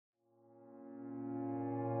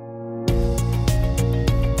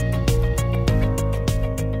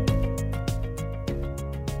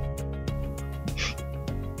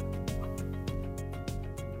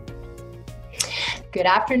Good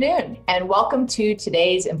afternoon, and welcome to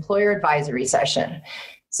today's employer advisory session.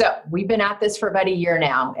 So we've been at this for about a year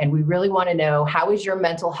now, and we really want to know, how is your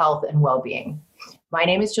mental health and well-being? My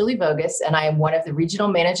name is Julie Vogus, and I am one of the regional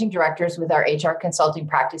managing directors with our HR consulting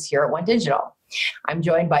practice here at One Digital. I'm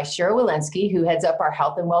joined by Shira Walensky, who heads up our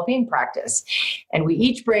health and well-being practice, and we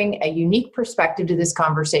each bring a unique perspective to this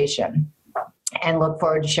conversation and look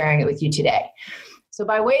forward to sharing it with you today. So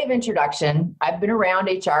by way of introduction, I've been around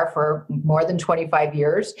HR for more than 25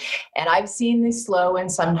 years, and I've seen the slow and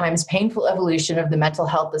sometimes painful evolution of the mental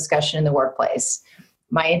health discussion in the workplace.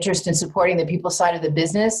 My interest in supporting the people side of the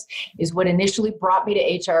business is what initially brought me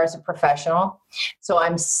to HR as a professional. So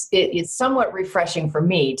it's somewhat refreshing for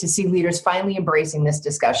me to see leaders finally embracing this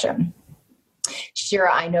discussion.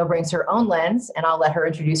 Shira, I know, brings her own lens, and I'll let her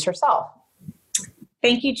introduce herself.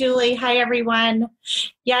 Thank you, Julie. Hi, everyone.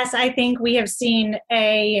 Yes, I think we have seen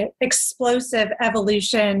an explosive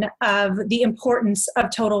evolution of the importance of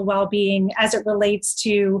total well-being as it relates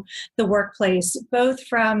to the workplace, both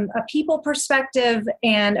from a people perspective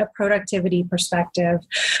and a productivity perspective.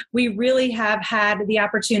 We really have had the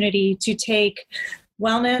opportunity to take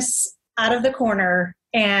wellness out of the corner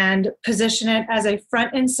and position it as a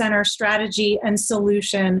front and center strategy and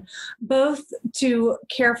solution, both to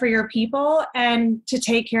care for your people and to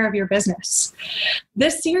take care of your business.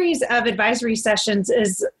 This series of advisory sessions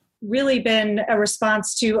has really been a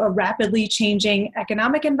response to a rapidly changing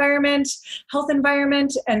economic environment, health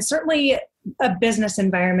environment, and certainly a business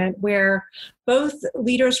environment where both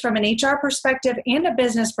leaders from an HR perspective and a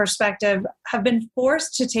business perspective have been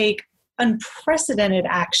forced to take unprecedented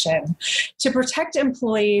action to protect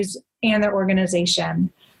employees and their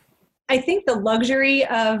organization. I think the luxury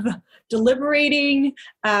of deliberating,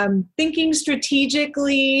 thinking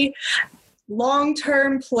strategically,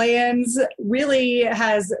 long-term plans really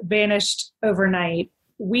has vanished overnight.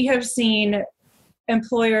 We have seen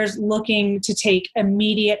employers looking to take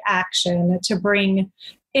immediate action to bring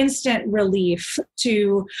instant relief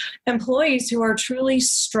to employees who are truly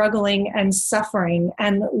struggling and suffering,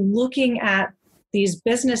 and looking at these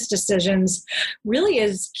business decisions really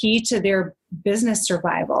is key to their business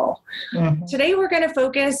survival. Mm-hmm. Today, we're going to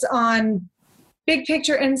focus on big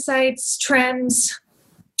picture insights, trends,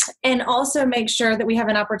 and also make sure that we have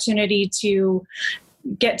an opportunity to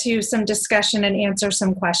get to some discussion and answer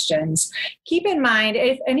some questions. Keep in mind,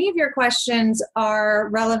 if any of your questions are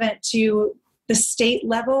relevant to the state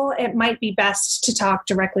level, it might be best to talk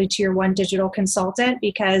directly to your One Digital consultant,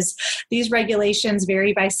 because these regulations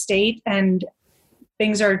vary by state and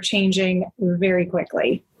things are changing very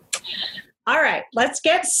quickly. All right, let's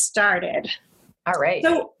get started. All right.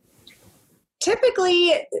 So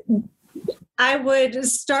typically, I would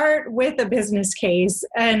start with a business case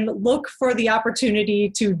and look for the opportunity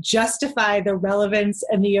to justify the relevance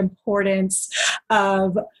and the importance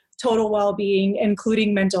of total well-being,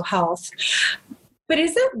 including mental health. But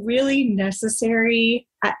is it really necessary?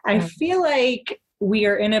 I feel like we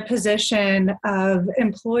are in a position of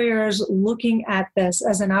employers looking at this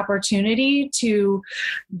as an opportunity to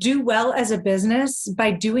do well as a business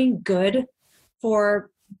by doing good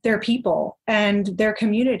for their people and their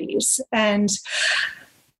communities. And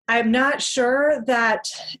I'm not sure that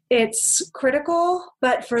it's critical,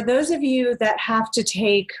 but for those of you that have to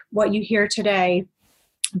take what you hear today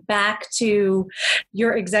back to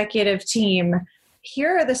your executive team,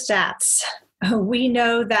 here are the stats. We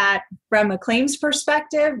know that from a claims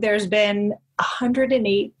perspective, there's been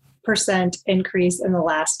 108% increase in the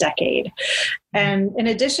last decade. And in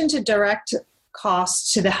addition to direct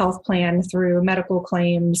costs to the health plan through medical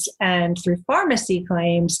claims and through pharmacy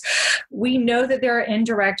claims, we know that there are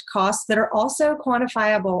indirect costs that are also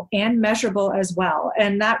quantifiable and measurable as well.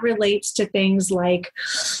 And that relates to things like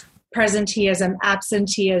presenteeism,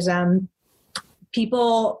 absenteeism,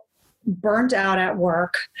 people burnt out at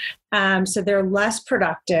work, so they're less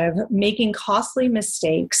productive, making costly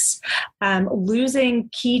mistakes, losing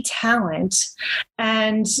key talent.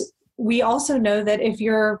 And we also know that if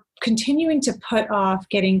you're continuing to put off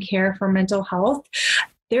getting care for mental health,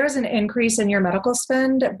 there's an increase in your medical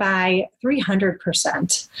spend by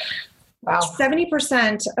 300%. Wow.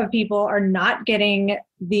 70% of people are not getting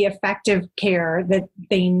the effective care that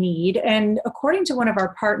they need. And according to one of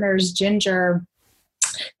our partners, Ginger,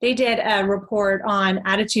 they did a report on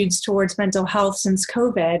attitudes towards mental health since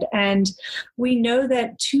COVID. And we know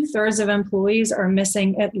that 2/3 of employees are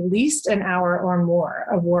missing at least an hour or more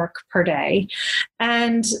of work per day.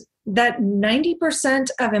 And that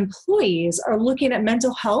 90% of employees are looking at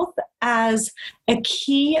mental health as a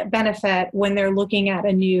key benefit when they're looking at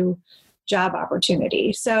a new job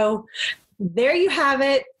opportunity. So there you have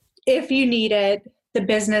it. If you need it, the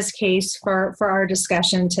business case for our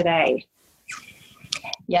discussion today.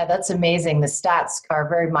 Yeah, that's amazing. The stats are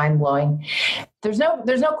very mind-blowing. There's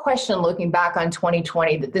no question looking back on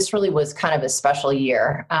 2020 that this really was kind of a special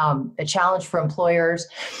year, a challenge for employers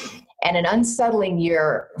and an unsettling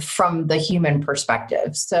year from the human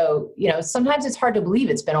perspective. So, sometimes it's hard to believe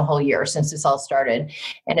it's been a whole year since this all started.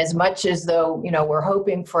 And as much as though, we're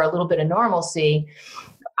hoping for a little bit of normalcy,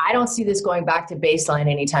 I don't see this going back to baseline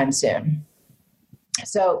anytime soon.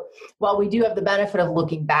 So while we do have the benefit of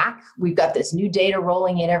looking back, we've got this new data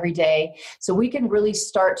rolling in every day. So we can really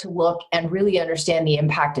start to look and really understand the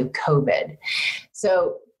impact of COVID.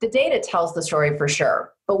 So the data tells the story for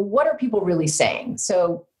sure, but what are people really saying?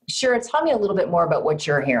 So Shira, tell me a little bit more about what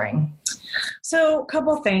you're hearing. So a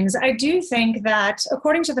couple things. I do think that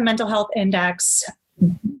according to the Mental Health Index,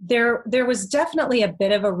 there was definitely a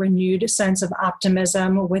bit of a renewed sense of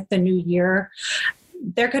optimism with the new year.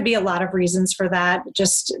 There could be a lot of reasons for that.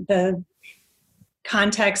 Just the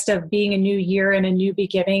context of being a new year and a new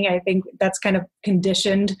beginning, I think that's kind of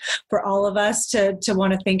conditioned for all of us to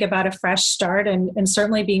want to think about a fresh start and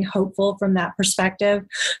certainly being hopeful from that perspective.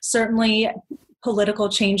 Certainly political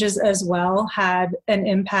changes as well had an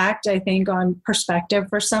impact, I think, on perspective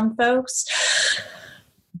for some folks.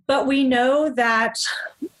 But we know that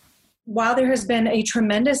while there has been a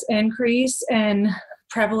tremendous increase in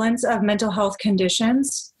prevalence of mental health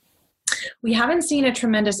conditions, we haven't seen a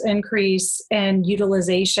tremendous increase in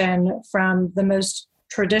utilization from the most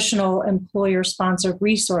traditional employer-sponsored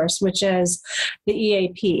resource, which is the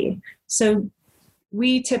EAP. So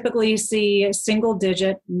we typically see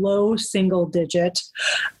low single digit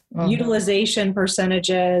utilization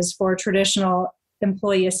percentages for traditional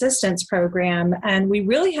employee assistance program, and we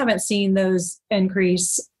really haven't seen those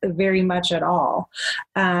increase very much at all.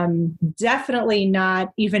 Definitely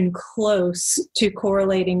not even close to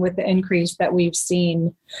correlating with the increase that we've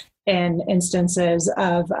seen in instances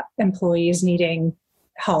of employees needing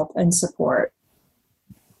help and support.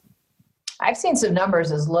 I've seen some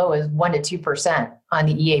numbers as low as 1% to 2% on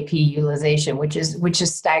the EAP utilization, which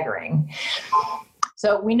is staggering.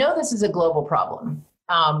 So we know this is a global problem.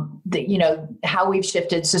 How we've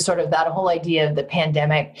shifted to sort of that whole idea of the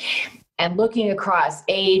pandemic and looking across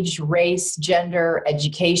age, race, gender,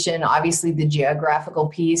 education, obviously the geographical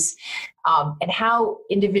piece, and how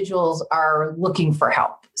individuals are looking for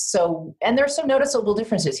help. So, and there's some noticeable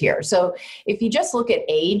differences here. So if you just look at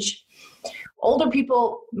age, older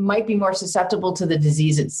people might be more susceptible to the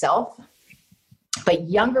disease itself, but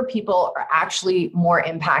younger people are actually more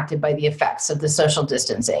impacted by the effects of the social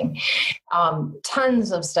distancing.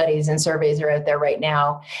 Tons of studies and surveys are out there right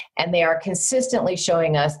now, and they are consistently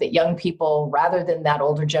showing us that young people, rather than that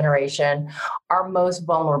older generation, are most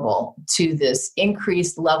vulnerable to this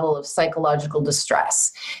increased level of psychological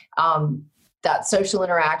distress. That social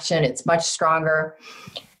interaction, it's much stronger.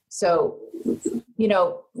 So,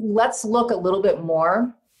 let's look a little bit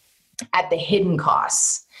more at the hidden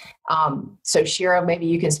costs. So Shira, maybe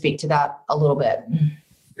you can speak to that a little bit.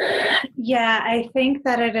 Yeah, I think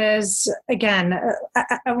that it is, again,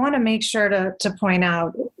 I want to make sure to point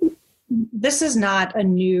out, this is not a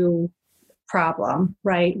new problem,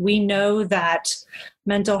 right? We know that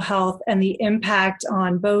mental health and the impact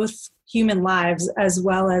on both human lives as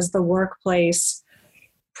well as the workplace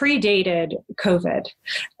predated COVID.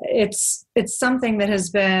 It's something that has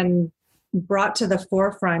been brought to the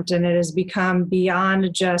forefront, and it has become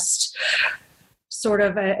beyond just sort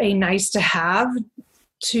of a nice to have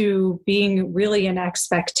to being really an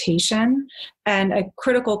expectation and a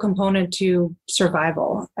critical component to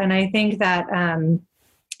survival. And I think that,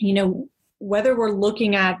 whether we're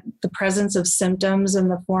looking at the presence of symptoms in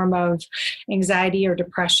the form of anxiety or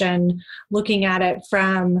depression, looking at it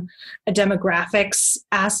from a demographics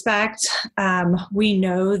aspect, we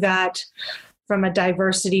know that from a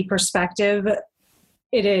diversity perspective,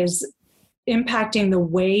 it is impacting the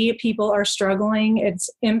way people are struggling. It's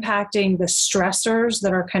impacting the stressors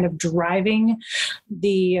that are kind of driving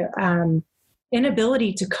the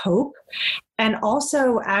inability to cope, and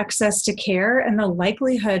also access to care and the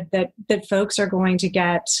likelihood that folks are going to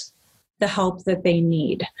get the help that they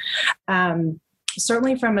need.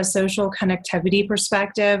 Certainly from a social connectivity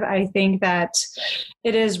perspective, I think that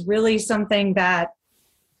it is really something that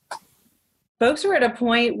folks are at a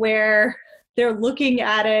point where they're looking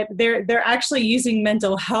at it, they're actually using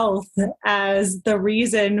mental health as the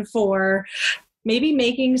reason for maybe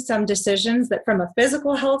making some decisions that from a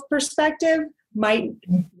physical health perspective might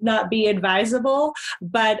not be advisable,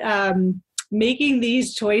 but making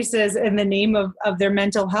these choices in the name of their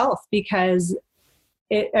mental health, because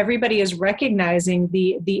everybody is recognizing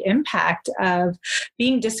the impact of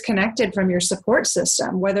being disconnected from your support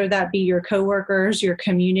system, whether that be your coworkers, your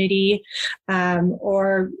community,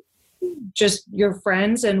 or just your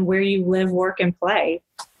friends and where you live, work, and play.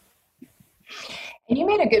 And you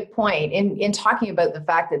made a good point in talking about the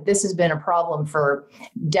fact that this has been a problem for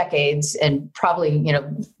decades and probably,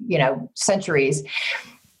 centuries.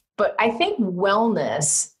 But I think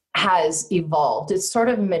wellness has evolved. It's sort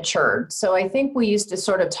of matured. So I think we used to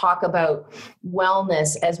sort of talk about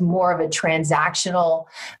wellness as more of a transactional,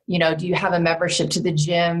 do you have a membership to the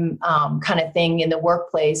gym kind of thing in the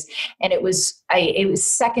workplace? And it was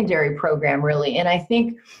secondary program really. And I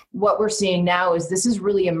think what we're seeing now is this is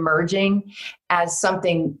really emerging as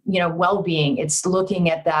something, well-being. It's looking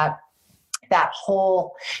at that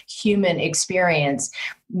whole human experience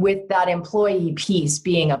with that employee piece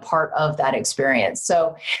being a part of that experience.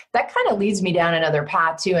 So that kind of leads me down another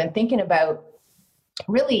path too, and thinking about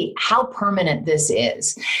really how permanent this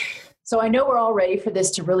is. So I know we're all ready for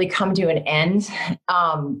this to really come to an end,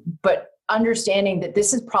 but understanding that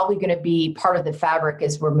this is probably going to be part of the fabric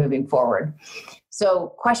as we're moving forward.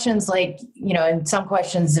 So questions like, and some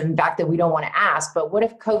questions in fact that we don't want to ask, but what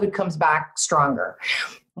if COVID comes back stronger?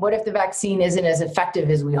 What if the vaccine isn't as effective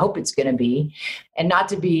as we hope it's going to be? And not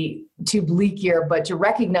to be too bleak here, but to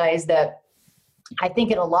recognize that I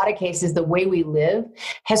think in a lot of cases, the way we live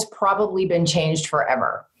has probably been changed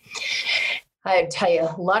forever. I tell you,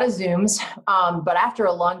 a lot of Zooms, but after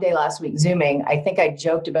a long day last week Zooming, I think I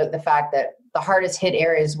joked about the fact that the hardest hit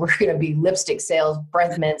areas were going to be lipstick sales,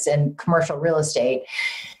 breath mints, and commercial real estate.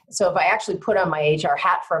 So if I actually put on my HR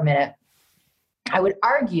hat for a minute, I would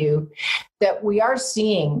argue that we are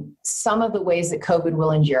seeing some of the ways that COVID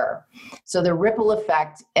will endure. So the ripple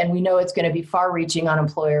effect, and we know it's going to be far-reaching on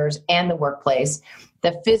employers and the workplace.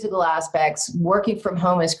 The physical aspects, working from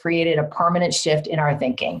home has created a permanent shift in our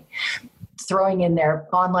thinking. Throwing in there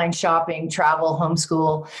online shopping, travel,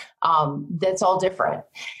 homeschool, that's all different.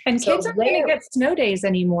 And kids aren't going to get snow days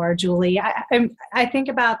anymore, Julie. I think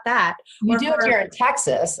about that. You do if you're in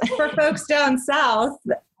Texas. For folks down south,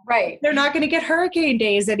 right? They're not going to get hurricane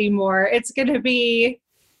days anymore. It's going to be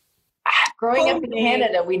growing up in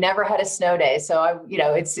Canada. We never had a snow day, so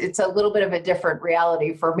it's a little bit of a different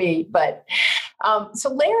reality for me. But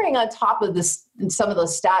so layering on top of this, some of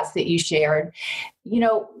those stats that you shared,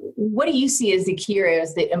 what do you see as the key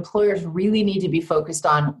areas that employers really need to be focused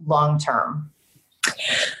on long term?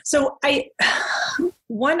 So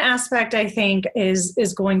one aspect I think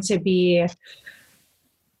is going to be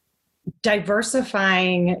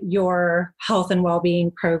diversifying your health and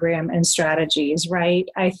well-being program and strategies, right?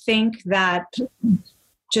 I think that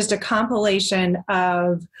just a compilation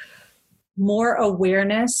of more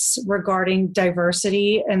awareness regarding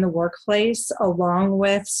diversity in the workplace, along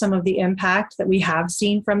with some of the impact that we have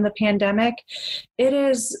seen from the pandemic, it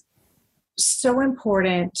is so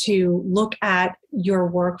important to look at your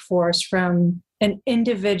workforce from an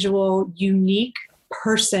individual, unique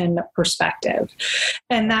person perspective.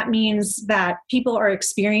 And that means that people are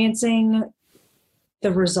experiencing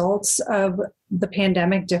the results of the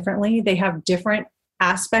pandemic differently. They have different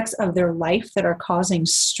aspects of their life that are causing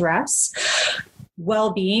stress.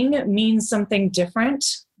 Well-being means something different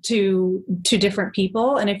to different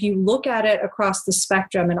people. And if you look at it across the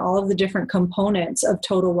spectrum and all of the different components of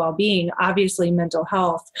total well-being, obviously mental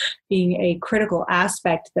health being a critical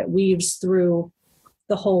aspect that weaves through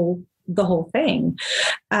the whole thing.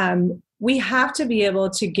 We have to be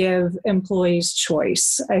able to give employees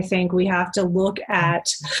choice. I think we have to look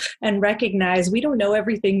at and recognize we don't know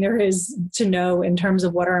everything there is to know in terms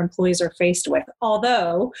of what our employees are faced with.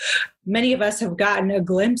 Although many of us have gotten a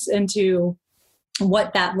glimpse into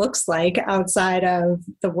what that looks like outside of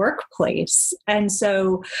the workplace. And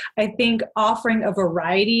so I think offering a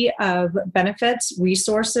variety of benefits,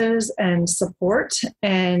 resources, and support,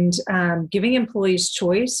 and giving employees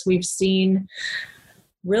choice, we've seen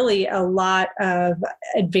really a lot of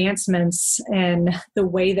advancements in the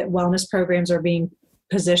way that wellness programs are being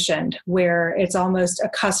positioned, where it's almost a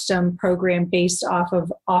custom program based off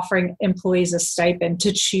of offering employees a stipend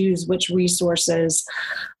to choose which resources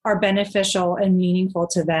are beneficial and meaningful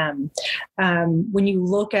to them. When you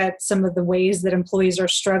look at some of the ways that employees are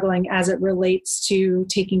struggling as it relates to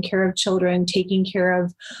taking care of children, taking care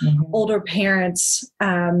of older parents,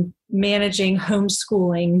 managing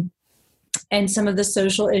homeschooling, and some of the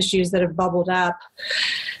social issues that have bubbled up,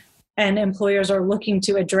 and employers are looking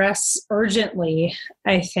to address urgently,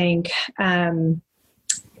 I think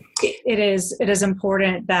it is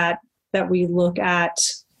important that we look at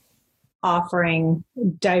offering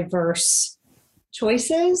diverse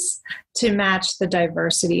choices to match the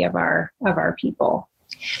diversity of our people.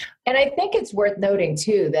 And I think it's worth noting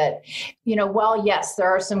too that, while yes, there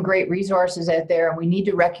are some great resources out there and we need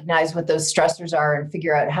to recognize what those stressors are and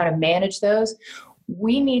figure out how to manage those,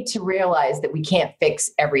 we need to realize that we can't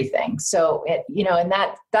fix everything. So, and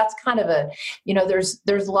that's kind of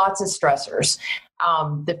there's lots of stressors.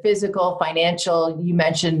 The physical, financial, you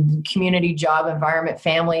mentioned community, job, environment,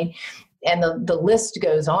 family, and the list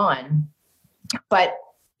goes on. But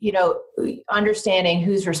understanding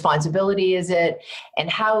whose responsibility is it and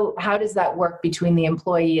how does that work between the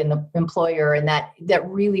employee and the employer, and that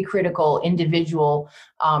really critical individual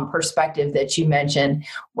perspective that you mentioned.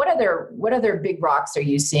 What other big rocks are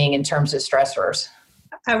you seeing in terms of stressors?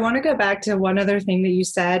 I want to go back to one other thing that you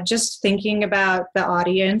said, just thinking about the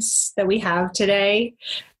audience that we have today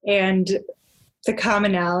and the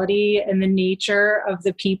commonality and the nature of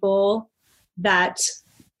the people that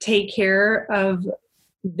take care of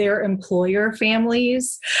their employer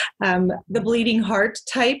families, the bleeding heart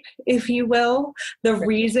type, if you will, the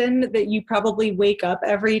reason that you probably wake up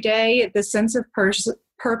every day, the sense of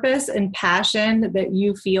purpose and passion that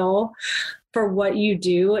you feel for what you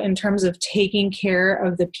do in terms of taking care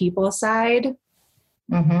of the people side.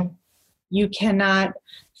 Mm-hmm. You cannot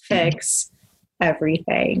fix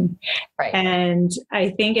everything. Right. And I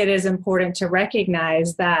think it is important to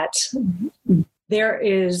recognize that there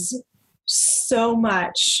is so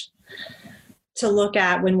much to look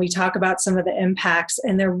at when we talk about some of the impacts,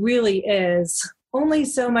 and there really is only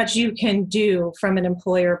so much you can do from an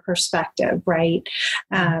employer perspective, right?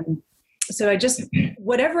 So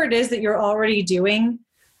whatever it is that you're already doing,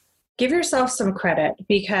 give yourself some credit,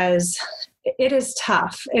 because it is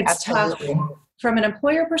tough. It's Absolutely. tough from an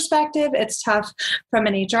employer perspective. It's tough from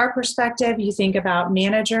an HR perspective. You think about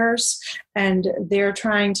managers and they're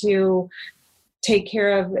trying to take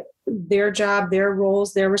care of their job, their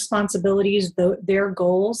roles, their responsibilities, their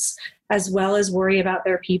goals, as well as worry about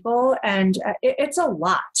their people. And it's a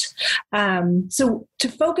lot. So to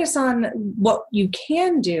focus on what you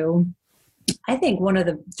can do, I think one of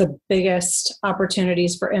the biggest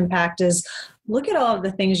opportunities for impact is look at all of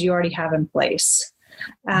the things you already have in place.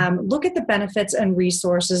 Look at the benefits and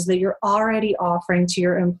resources that you're already offering to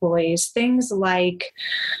your employees. Things like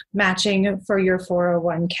matching for your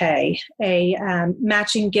 401k, a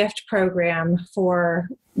matching gift program for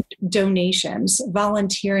donations,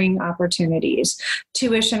 volunteering opportunities,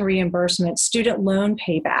 tuition reimbursement, student loan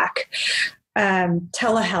payback,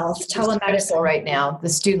 telehealth, telemedicine. Right now, the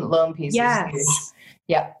student loan piece. Yes. Is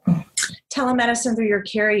yeah. Telemedicine through your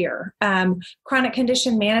carrier, chronic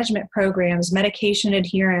condition management programs, medication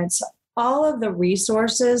adherence, all of the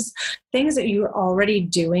resources, things that you're already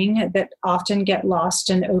doing that often get lost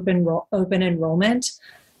in open enrollment.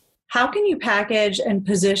 How can you package and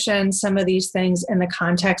position some of these things in the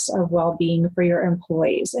context of well-being for your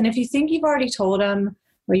employees? And if you think you've already told them,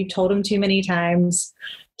 or you've told them too many times,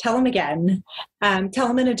 tell them again. Tell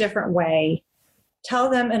them in a different way. Tell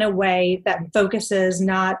them in a way that focuses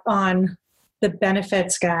not on the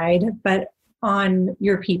benefits guide, but on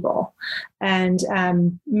your people, and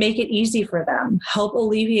make it easy for them. Help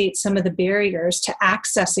alleviate some of the barriers to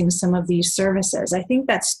accessing some of these services. I think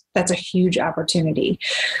that's a huge opportunity.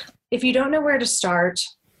 If you don't know where to start,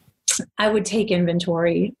 I would take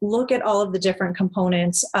inventory. Look at all of the different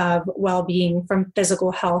components of well-being, from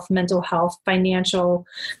physical health, mental health, financial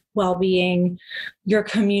well-being, your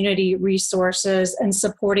community resources, and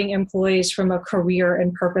supporting employees from a career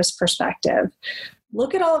and purpose perspective.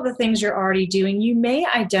 Look at all of the things you're already doing. You may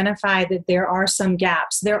identify that there are some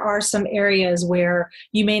gaps. There are some areas where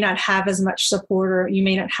you may not have as much support, or you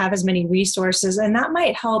may not have as many resources, and that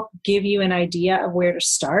might help give you an idea of where to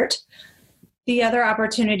start. The other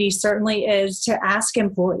opportunity certainly is to ask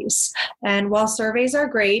employees. And while surveys are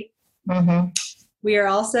great, we are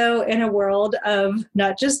also in a world of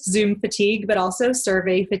not just Zoom fatigue, but also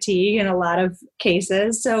survey fatigue in a lot of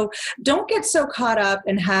cases. So don't get so caught up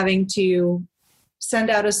in having to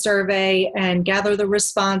send out a survey and gather the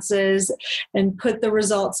responses and put the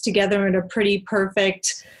results together in a pretty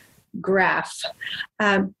perfect graph.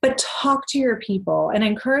 But talk to your people and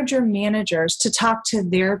encourage your managers to talk to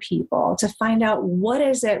their people to find out what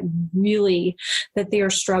is it really that they are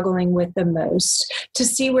struggling with the most, to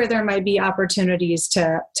see where there might be opportunities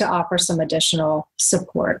to offer some additional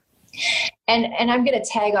support. And I'm going to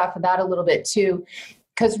tag off of that a little bit too,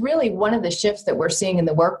 because really one of the shifts that we're seeing in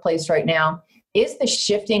the workplace right now is the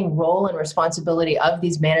shifting role and responsibility of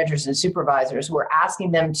these managers and supervisors. We're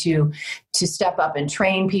asking them to step up and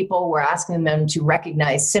train people. We're asking them to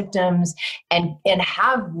recognize symptoms and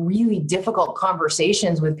have really difficult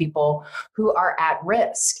conversations with people who are at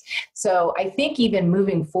risk. So I think even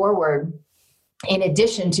moving forward, in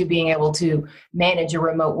addition to being able to manage a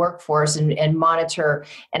remote workforce and monitor.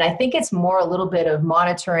 And I think it's more a little bit of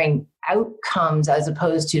monitoring outcomes as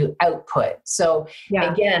opposed to output. So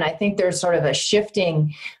again, I think there's sort of a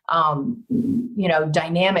shifting,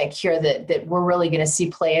 dynamic here that we're really going to see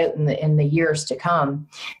play out in the years to come.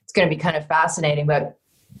 It's going to be kind of fascinating, but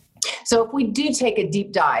so if we do take a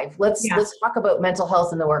deep dive, let's talk about mental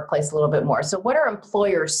health in the workplace a little bit more. So what are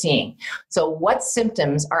employers seeing? So what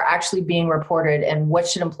symptoms are actually being reported and what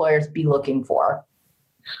should employers be looking for?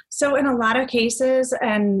 So in a lot of cases,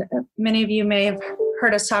 and many of you may have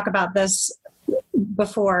heard us talk about this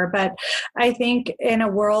before, but I think in a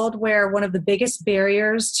world where one of the biggest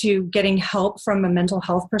barriers to getting help from a mental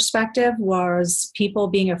health perspective was people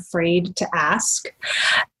being afraid to ask.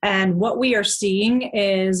 And what we are seeing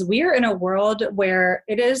is we are in a world where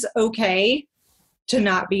it is okay to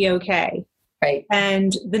not be okay. Right.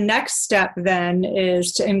 And the next step then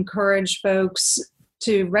is to encourage folks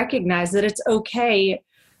to recognize that it's okay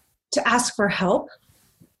to ask for help.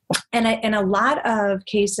 And in a lot of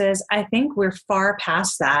cases, I think we're far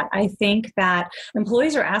past that. I think that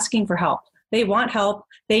employees are asking for help. They want help.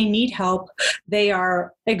 They need help. They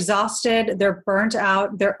are exhausted. They're burnt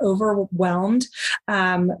out. They're overwhelmed.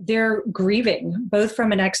 They're grieving, both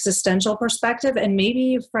from an existential perspective and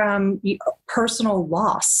maybe from personal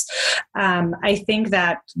loss. I think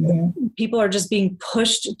that people are just being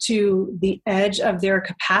pushed to the edge of their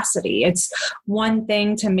capacity. It's one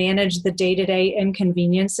thing to manage the day-to-day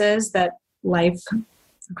inconveniences that life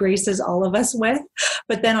graces all of us with.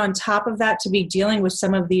 But then on top of that, to be dealing with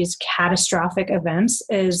some of these catastrophic events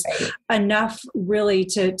is enough really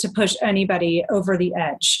to push anybody over the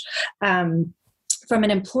edge. From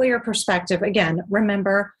an employer perspective, again,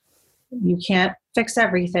 remember, you can't fix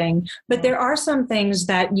everything, but there are some things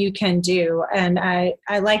that you can do. And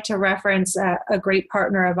I like to reference a great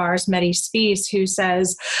partner of ours, Medi Spies, who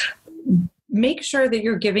says, make sure that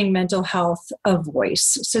you're giving mental health a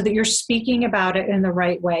voice so that you're speaking about it in the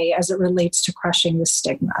right way as it relates to crushing the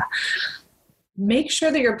stigma. Make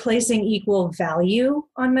sure that you're placing equal value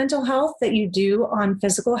on mental health that you do on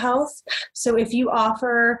physical health. So if you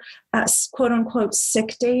offer quote unquote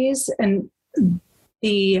sick days, and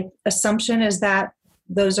the assumption is that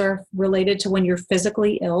those are related to when you're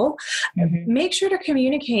physically ill, make sure to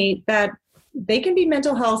communicate that they can be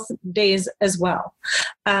mental health days as well.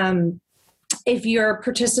 If you're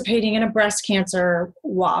participating in a breast cancer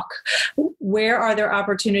walk, where are there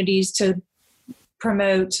opportunities to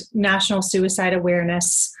promote National Suicide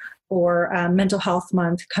Awareness or Mental Health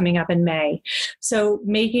Month coming up in May? So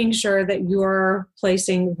making sure that you're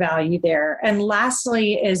placing value there. And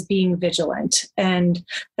lastly is being vigilant. And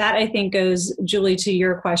that, I think, goes, Julie, to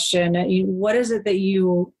your question. What is it that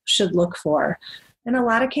you should look for? In a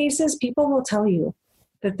lot of cases, people will tell you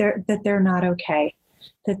that they're not okay,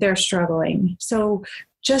 that they're struggling. So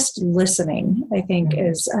just listening, I think,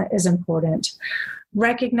 is important.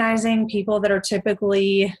 Recognizing people that are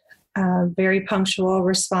typically very punctual,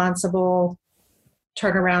 responsible,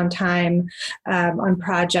 turnaround time on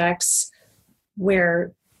projects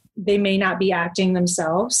where they may not be acting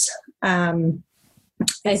themselves.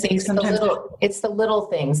 I think sometimes it's the little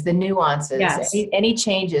things, the nuances. Yes. Any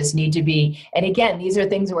changes need to be, and again, these are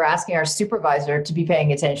things we're asking our supervisor to be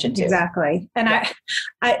paying attention to. Exactly. And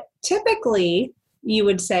I typically, you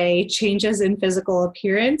would say changes in physical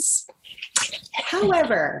appearance.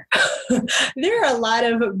 However, there are a lot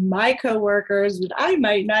of my coworkers that I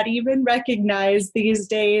might not even recognize these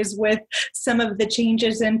days with some of the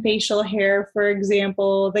changes in facial hair, for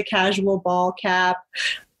example, the casual ball cap,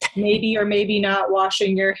 maybe or maybe not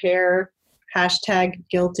washing your hair,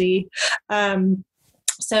 #guilty.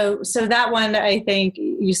 So that one, I think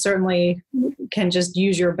you certainly can just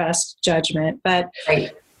use your best judgment, but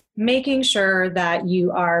making sure that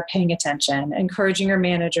you are paying attention, encouraging your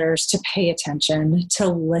managers to pay attention, to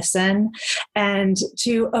listen, and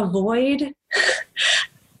to avoid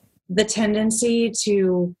the tendency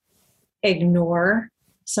to ignore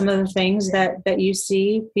some of the things that you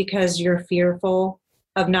see because you're fearful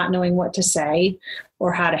of not knowing what to say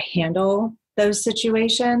or how to handle those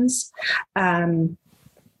situations. Know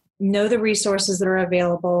the resources that are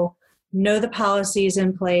available, know the policies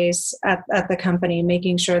in place at the company,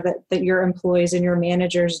 making sure that your employees and your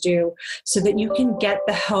managers do, so that you can get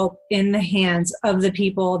the help in the hands of the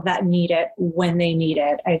people that need it when they need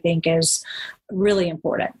it, I think is really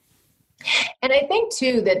important. And I think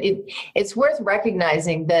too that it's worth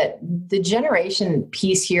recognizing that the generation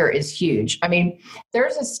piece here is huge. I mean,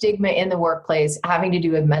 there's a stigma in the workplace having to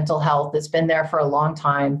do with mental health that's been there for a long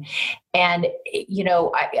time. And, you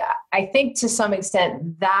know, I think to some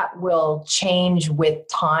extent that will change with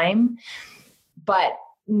time. but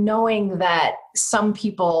knowing that some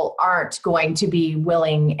people aren't going to be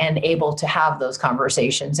willing and able to have those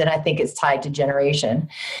conversations. And I think it's tied to generation.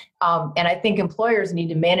 And I think employers need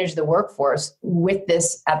to manage the workforce with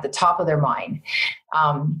this at the top of their mind.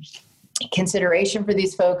 Consideration for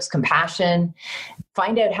these folks, compassion,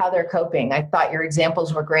 find out how they're coping. I thought your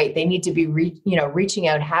examples were great. They need to be reaching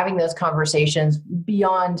out, having those conversations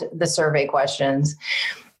beyond the survey questions,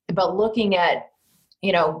 but looking at,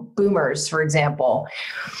 boomers, for example,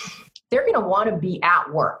 they're going to want to be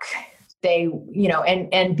at work. They,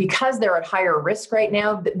 and because they're at higher risk right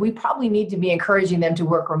now, we probably need to be encouraging them to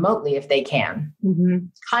work remotely if they can,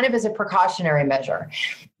 kind of as a precautionary measure.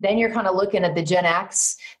 Then you're kind of looking at the Gen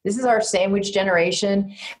X. This is our sandwich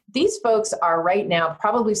generation. These folks are right now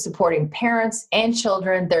probably supporting parents and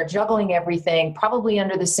children. They're juggling everything, probably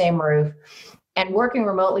under the same roof. And working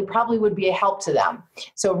remotely probably would be a help to them.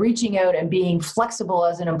 So reaching out and being flexible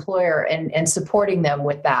as an employer and supporting them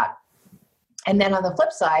with that. And then on the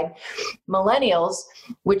flip side, millennials,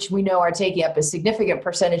 which we know are taking up a significant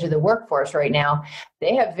percentage of the workforce right now,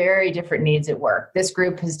 they have very different needs at work. This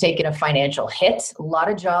group has taken a financial hit, a lot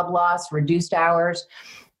of job loss, reduced hours.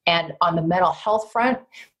 And on the mental health front,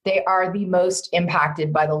 they are the most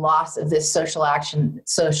impacted by the loss of this social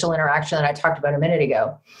interaction that I talked about a minute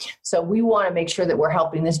ago. So we want to make sure that we're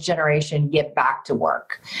helping this generation get back to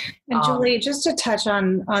work. And Julie, just to touch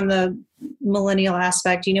on the millennial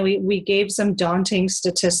aspect, we gave some daunting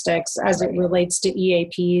statistics as it relates to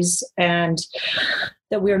EAPs, and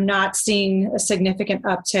that we're not seeing a significant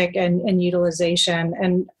uptick in utilization.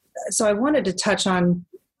 And so I wanted to touch on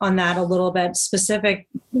that a little bit, specific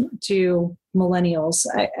to millennials.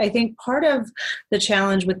 I think part of the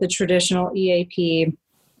challenge with the traditional EAP,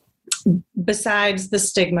 besides the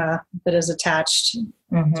stigma that is attached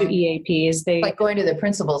to EAPs, like going to the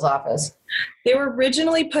principal's office. They were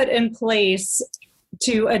originally put in place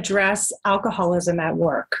to address alcoholism at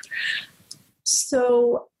work.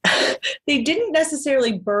 So they didn't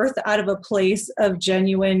necessarily birth out of a place of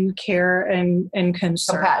genuine care and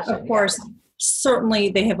concern. Compassion, of course, certainly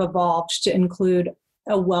they have evolved to include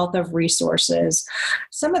a wealth of resources.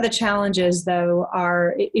 Some of the challenges, though,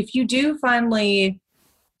 are if you do finally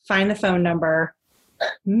find the phone number,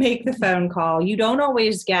 make the phone call, you don't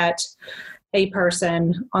always get a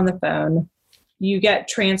person on the phone. You get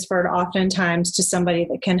transferred oftentimes to somebody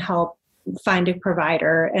that can help find a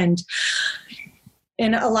provider. And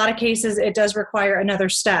in a lot of cases, it does require another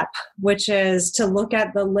step, which is to look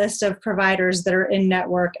at the list of providers that are in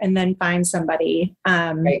network and then find somebody.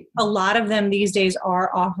 Right. A lot of them these days are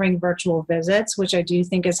offering virtual visits, which I do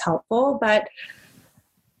think is helpful. But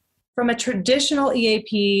from a traditional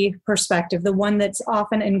EAP perspective, the one that's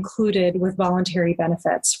often included with voluntary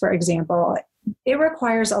benefits, for example, it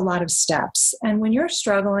requires a lot of steps. And when you're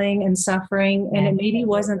struggling and suffering, and it maybe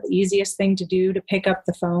wasn't the easiest thing to do to pick up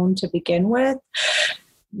the phone to begin with,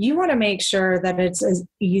 you want to make sure that it's as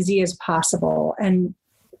easy as possible. And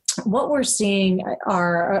what we're seeing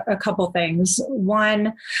are a couple things.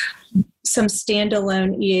 One, some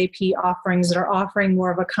standalone EAP offerings that are offering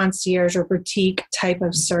more of a concierge or boutique type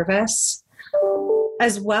of service,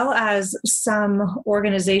 as well as some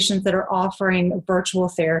organizations that are offering virtual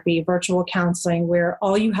therapy, virtual counseling, where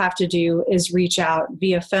all you have to do is reach out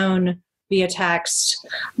via phone, via text,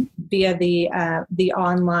 via the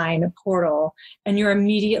online portal, and you're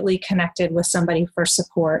immediately connected with somebody for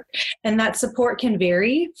support. And that support can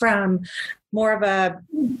vary from more of a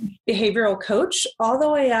behavioral coach all the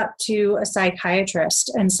way up to a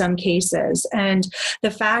psychiatrist in some cases. And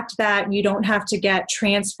the fact that you don't have to get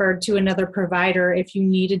transferred to another provider if you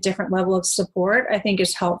need a different level of support, I think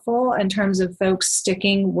is helpful in terms of folks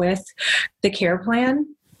sticking with the care plan.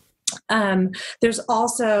 There's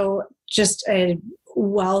also just a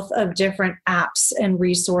wealth of different apps and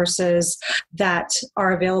resources that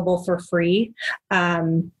are available for free,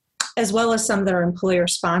 as well as some that are employer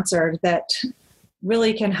sponsored that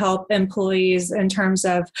really can help employees in terms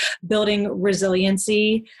of building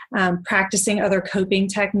resiliency, practicing other coping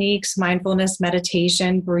techniques, mindfulness,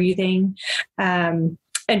 meditation, breathing, and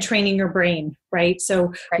training your brain, right?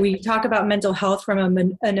 So we talk about mental health from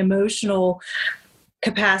an emotional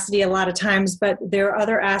capacity a lot of times, but there are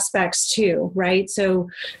other aspects too, right? So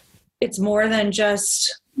it's more than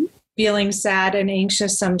just feeling sad and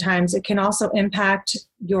anxious sometimes. It can also impact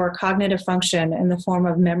your cognitive function in the form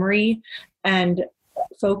of memory and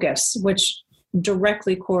focus, which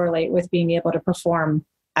directly correlate with being able to perform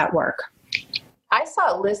at work. I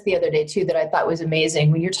saw a list the other day too that I thought was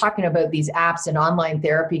amazing. When you're talking about these apps and online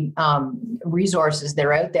therapy resources that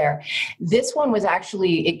are out there, this one was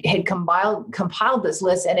actually, it had compiled this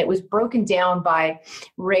list, and it was broken down by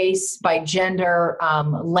race, by gender,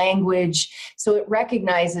 language. So it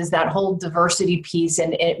recognizes that whole diversity piece,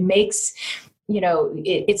 and it makes,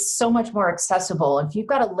 it's so much more accessible. If you've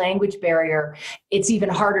got a language barrier, it's even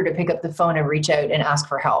harder to pick up the phone and reach out and ask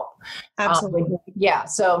for help. Absolutely. Yeah.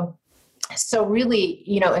 So really,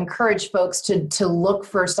 encourage folks to look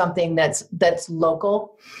for something that's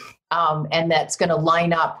local, and that's going to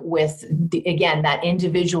line up with, again, that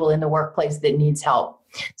individual in the workplace that needs help.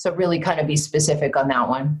 So really kind of be specific on that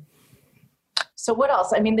one. So what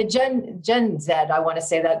else? I mean, the Gen Z, I want to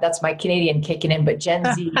say that's my Canadian kicking in, but Gen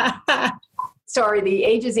Z, sorry, the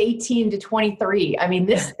ages 18 to 23. I mean,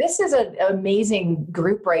 this is an amazing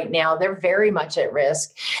group right now. They're very much at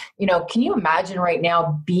risk. Can you imagine right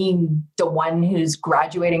now being the one who's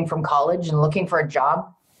graduating from college and looking for a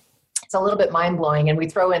job? It's a little bit mind-blowing. And we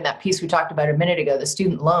throw in that piece we talked about a minute ago, the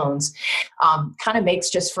student loans, kind of makes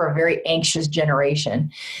just for a very anxious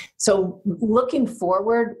generation. So looking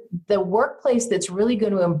forward, the workplace that's really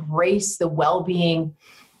going to embrace the well-being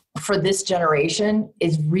for this generation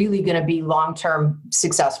is really going to be long-term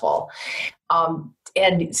successful.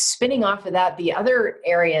 And spinning off of that, the other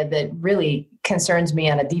area that really concerns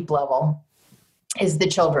me on a deep level is the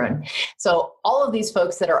children. So all of these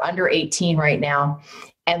folks that are under 18 right now,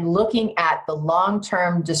 and looking at the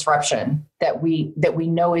long-term disruption that we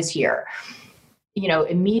know is here.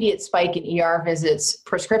 Immediate spike in ER visits,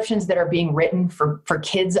 prescriptions that are being written for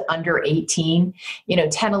kids under 18,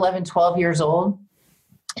 10, 11, 12 years old,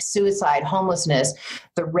 suicide, homelessness,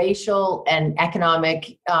 the racial and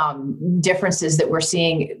economic differences that we're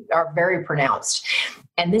seeing are very pronounced.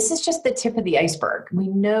 And this is just the tip of the iceberg. We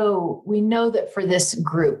know that for this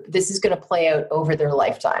group, this is going to play out over their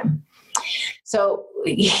lifetime. So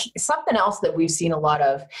something else that we've seen a lot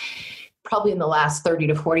of probably in the last 30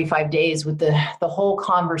 to 45 days with the whole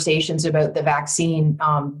conversations about the vaccine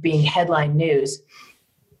being headline news.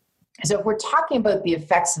 So if we're talking about the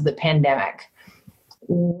effects of the pandemic,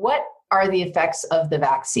 what are the effects of the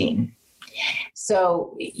vaccine?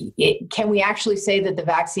 So can we actually say that the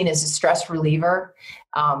vaccine is a stress reliever?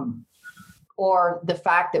 Or the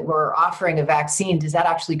fact that we're offering a vaccine, does that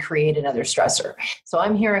actually create another stressor? So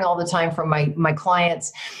I'm hearing all the time from my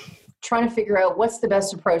clients trying to figure out what's the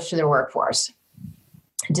best approach to their workforce.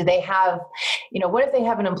 Do they have, what if they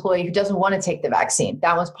have an employee who doesn't want to take the vaccine?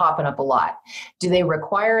 That one's popping up a lot. Do they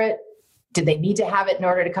require it? Do they need to have it in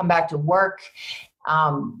order to come back to work?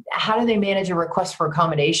 How do they manage a request for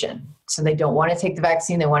accommodation? So they don't want to take the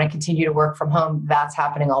vaccine. They want to continue to work from home. That's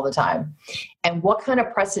happening all the time. And what kind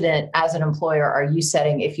of precedent as an employer are you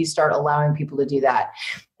setting if you start allowing people to do that?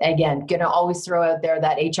 Again, going to always throw out there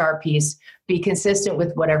that HR piece, be consistent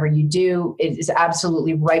with whatever you do. It is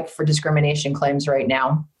absolutely ripe for discrimination claims right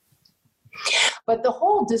now. But the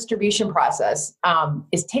whole distribution process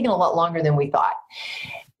is taking a lot longer than we thought.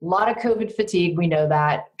 A lot of COVID fatigue, we know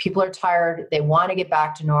that. People are tired. They want to get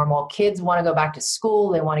back to normal. Kids want to go back to school.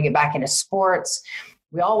 They want to get back into sports.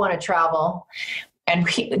 We all want to travel. And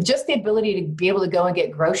just the ability to be able to go and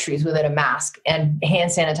get groceries without a mask and hand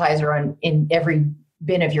sanitizer in every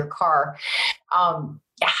bin of your car.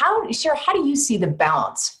 How do you see the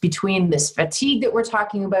balance between this fatigue that we're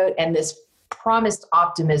talking about and this promised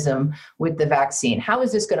optimism with the vaccine? How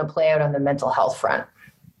is this going to play out on the mental health front?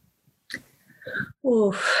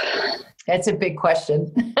 Oof. That's a big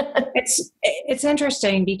question. It's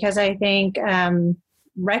interesting because I think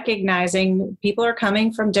recognizing people are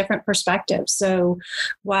coming from different perspectives. So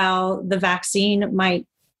while the vaccine might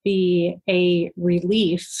be a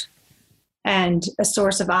relief and a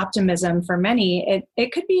source of optimism for many,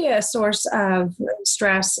 it could be a source of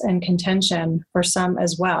stress and contention for some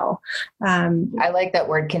as well. I like that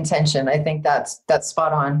word, contention. I think that's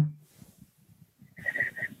spot on.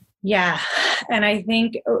 Yeah. And I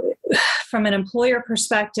think from an employer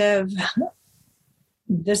perspective,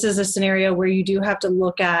 this is a scenario where you do have to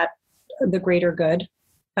look at the greater good.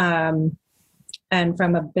 And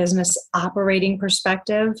from a business operating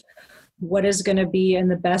perspective, what is going to be in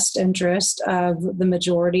the best interest of the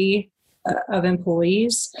majority of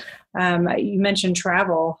employees? You mentioned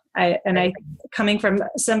travel. Coming from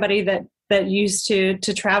somebody that used to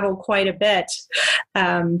travel quite a bit,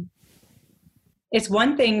 it's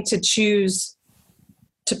one thing to choose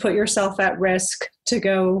to put yourself at risk to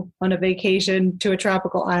go on a vacation to a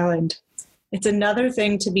tropical island. It's another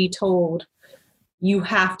thing to be told you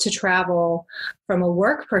have to travel from a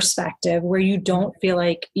work perspective where you don't feel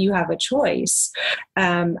like you have a choice.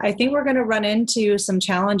 I think we're going to run into some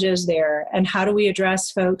challenges there. And how do we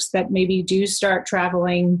address folks that maybe do start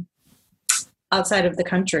traveling outside of the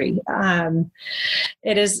country? I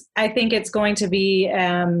think it's going to be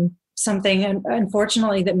something,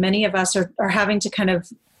 unfortunately, that many of us are having to kind of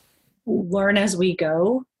learn as we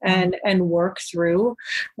go and work through.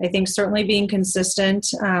 I think certainly being consistent,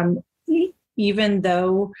 even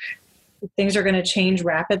though things are going to change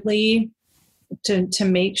rapidly, to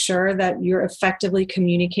make sure that you're effectively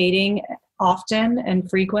communicating often and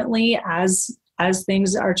frequently as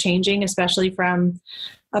things are changing, especially from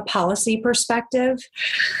a policy perspective.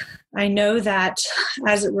 I know that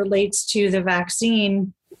as it relates to the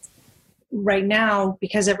vaccine right now,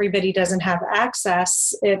 because everybody doesn't have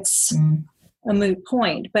access, it's a moot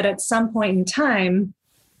point. But at some point in time,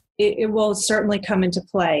 it will certainly come into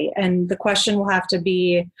play. And the question will have to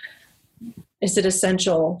be, is it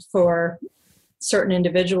essential for certain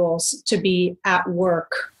individuals to be at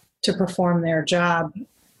work to perform their job?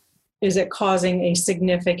 Is it causing a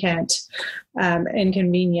significant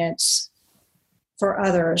inconvenience for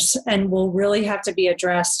others? And will really have to be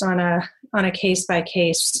addressed on a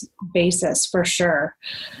case-by-case basis for sure.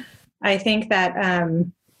 I think that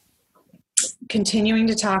continuing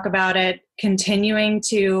to talk about it, continuing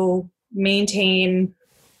to maintain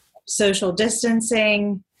social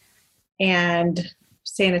distancing and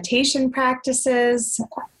sanitation practices,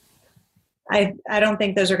 I don't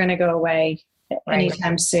think those are going to go away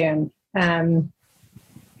anytime soon.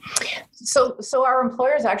 So are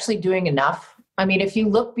employers actually doing enough? I mean, if you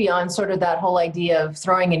look beyond sort of that whole idea of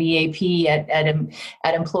throwing an EAP at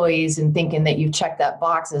employees and thinking that you've checked that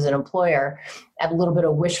box as an employer, add a little bit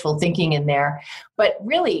of wishful thinking in there. But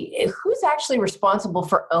really, who's actually responsible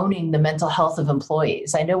for owning the mental health of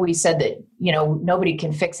employees? I know we said that, nobody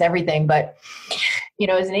can fix everything, but,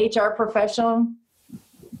 as an HR professional,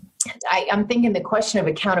 I'm thinking the question of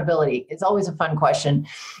accountability is always a fun question.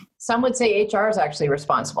 Some would say HR is actually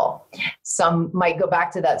responsible. Some might go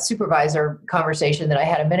back to that supervisor conversation that I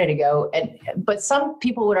had a minute ago. But some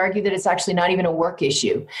people would argue that it's actually not even a work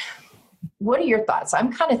issue. What are your thoughts?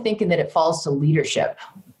 I'm kind of thinking that it falls to leadership.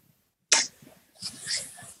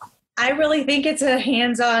 I really think it's a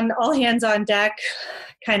all hands on deck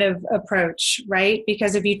kind of approach, right?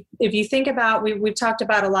 Because if you think about, we've talked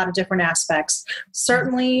about a lot of different aspects.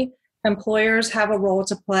 Certainly, employers have a role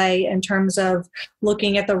to play in terms of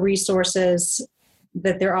looking at the resources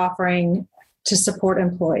that they're offering to support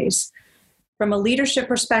employees. From a leadership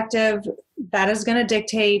perspective, that is going to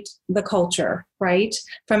dictate the culture, right?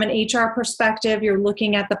 From an HR perspective, you're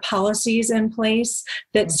looking at the policies in place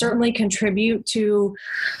that certainly contribute to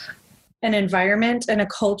an environment and a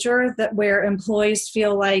culture that where employees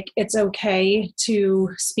feel like it's okay to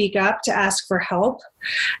speak up, to ask for help,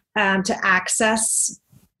 to access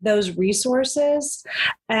those resources.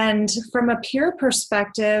 And from a peer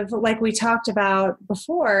perspective, like we talked about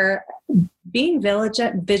before, being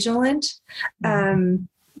vigilant,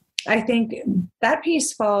 I think that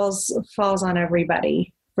piece falls on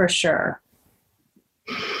everybody for sure.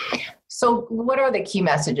 So what are the key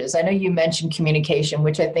messages? I know you mentioned communication,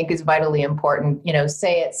 which I think is vitally important.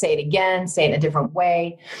 Say it again, say it in a different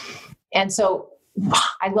way. And so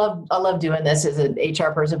I love doing this as an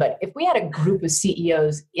HR person, but if we had a group of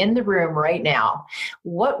CEOs in the room right now,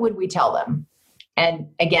 what would we tell them? And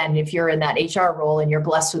again, if you're in that HR role and you're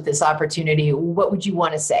blessed with this opportunity, what would you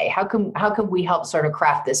want to say? How can we help sort of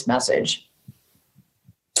craft this message?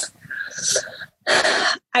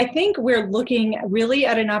 I think we're looking really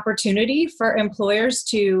at an opportunity for employers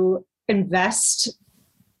to invest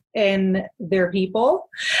in their people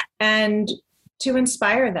and to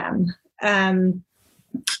inspire them. And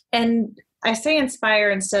I say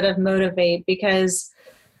inspire instead of motivate, because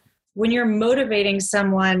when you're motivating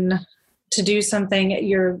someone to do something,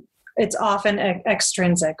 it's often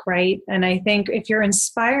extrinsic, right? And I think if you're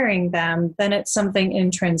inspiring them, then it's something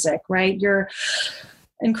intrinsic, right? You're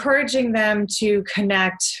encouraging them to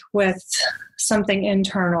connect with something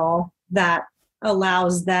internal that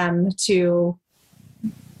allows them to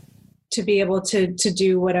be able to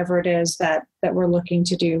do whatever it is that we're looking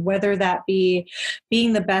to do, whether that be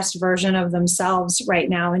being the best version of themselves right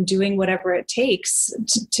now and doing whatever it takes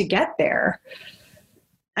to get there.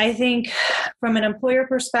 I think from an employer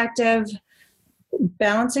perspective,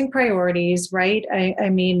 balancing priorities, right? I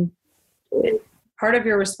mean, part of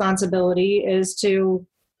your responsibility is to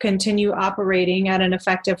continue operating at an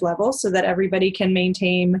effective level so that everybody can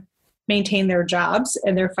maintain their jobs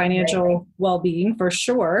and their financial well-being for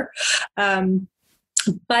sure.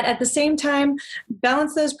 But at the same time,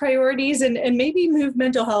 balance those priorities and maybe move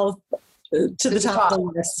mental health to the top of the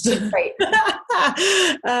list. Right.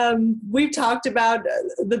 We've talked about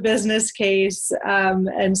the business case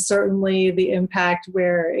and certainly the impact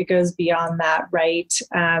where it goes beyond that, right?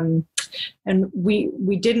 And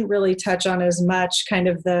we didn't really touch on as much kind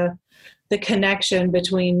of the connection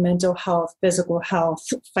between mental health, physical health,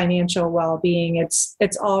 financial well-being.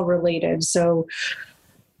 It's all related. So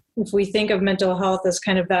if we think of mental health as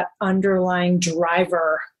kind of that underlying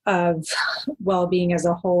driver of well-being as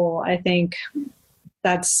a whole, I think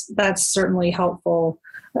that's certainly helpful.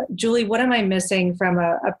 Julie, what am I missing from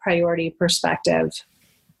a priority perspective?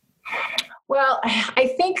 Well,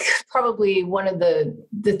 I think probably one of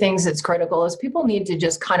the things that's critical is people need to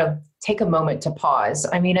just kind of take a moment to pause.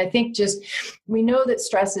 I mean, I think just we know that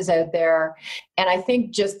stress is out there, and I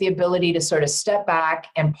think just the ability to sort of step back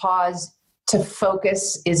and pause to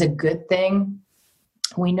focus is a good thing.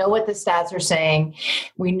 We know what the stats are saying.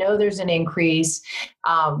 We know there's an increase.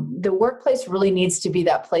 The workplace really needs to be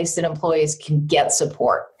that place that employees can get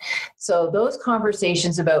support. So those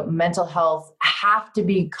conversations about mental health have to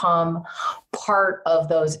become part of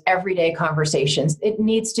those everyday conversations. It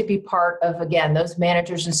needs to be part of, again, those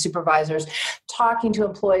managers and supervisors talking to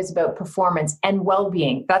employees about performance and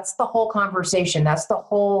well-being. That's the whole conversation. That's the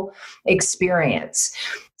whole experience.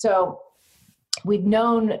 So we've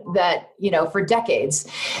known that, for decades,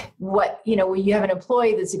 when you have an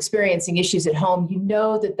employee that's experiencing issues at home,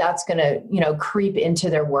 that that's going to, creep into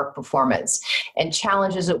their work performance and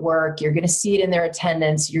challenges at work. You're going to see it in their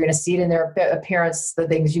attendance. You're going to see it in their appearance, the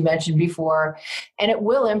things you mentioned before, and it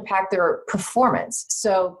will impact their performance.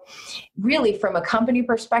 So really, from a company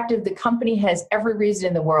perspective, the company has every reason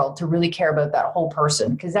in the world to really care about that whole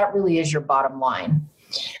person, because that really is your bottom line.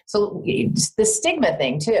 So the stigma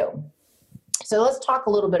thing too. So let's talk a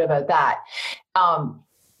little bit about that.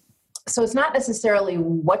 So it's not necessarily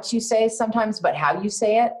what you say sometimes, but how you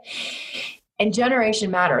say it. And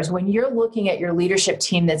generation matters. When you're looking at your leadership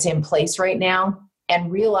team that's in place right now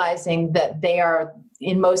and realizing that they are,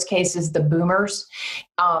 in most cases, the boomers,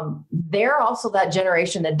 they're also that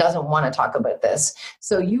generation that doesn't want to talk about this.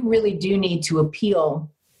 So you really do need to appeal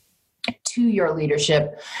to your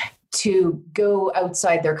leadership to go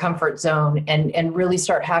outside their comfort zone and really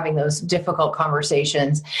start having those difficult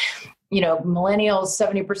conversations. Millennials,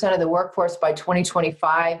 70% of the workforce by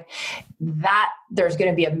 2025, that there's going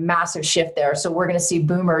to be a massive shift there. So we're going to see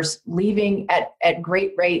boomers leaving at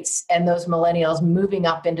great rates and those millennials moving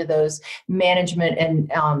up into those management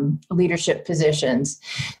and leadership positions.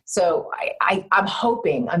 So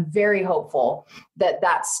I'm very hopeful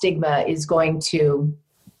that stigma is going to,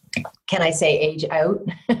 can I say, age out?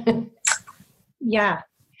 Yeah.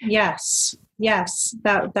 Yes.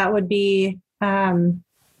 That would be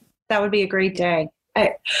a great day.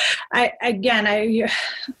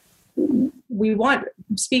 We want,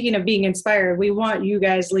 speaking of being inspired, we want you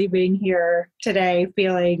guys leaving here today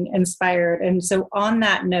feeling inspired. And so on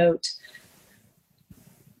that note,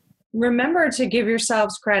 remember to give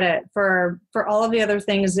yourselves credit for all of the other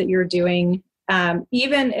things that you're doing.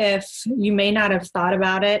 Even if you may not have thought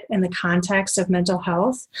about it in the context of mental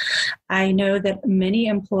health, I know that many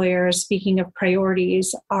employers, speaking of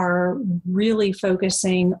priorities, are really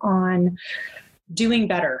focusing on doing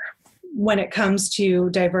better when it comes to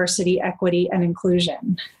diversity, equity, and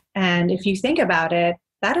inclusion. And if you think about it,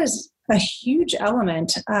 that is a huge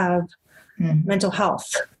element of mental health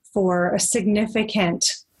for a significant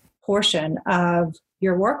portion of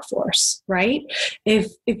your workforce, right?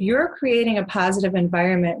 If you're creating a positive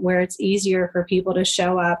environment where it's easier for people to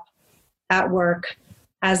show up at work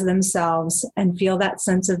as themselves and feel that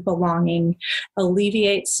sense of belonging,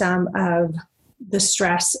 alleviate some of the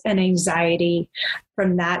stress and anxiety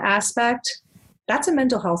from that aspect, that's a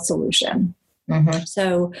mental health solution. Mm-hmm.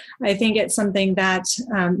 So I think it's something that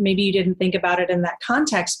maybe you didn't think about it in that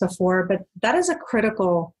context before, but that is a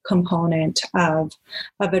critical component of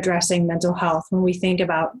addressing mental health when we think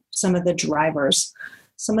about some of the drivers.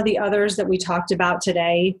 Some of the others that we talked about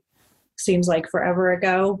today seems like forever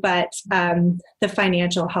ago, but the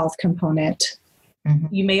financial health component.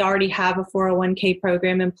 Mm-hmm. You may already have a 401k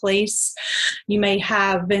program in place. You may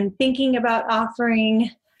have been thinking about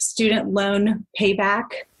offering student loan payback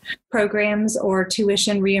programs or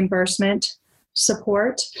tuition reimbursement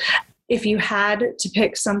support. If you had to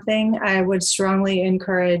pick something, I would strongly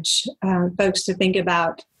encourage folks to think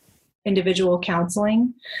about individual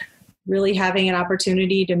counseling, really having an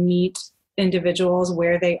opportunity to meet individuals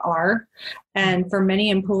where they are. And for many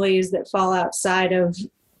employees that fall outside of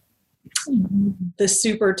the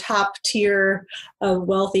super top tier of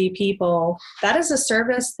wealthy people, that is a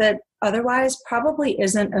service that otherwise probably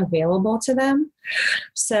isn't available to them.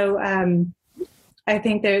 So I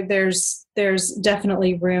think there's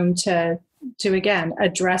definitely room to again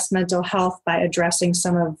address mental health by addressing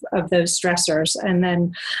some of those stressors, and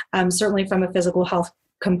then certainly from a physical health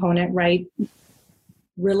component, right,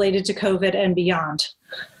 related to COVID and beyond.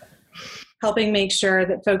 Helping make sure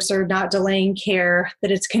that folks are not delaying care, that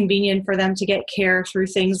it's convenient for them to get care through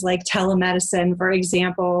things like telemedicine, for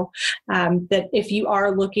example, that if you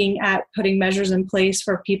are looking at putting measures in place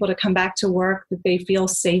for people to come back to work, that they feel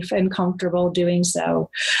safe and comfortable doing so.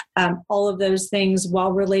 All of those things,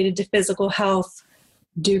 while related to physical health,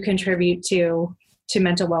 do contribute to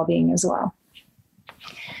mental well-being as well.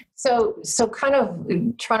 So kind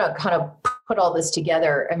of trying to kind of put all this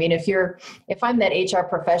together. I mean, if I'm that HR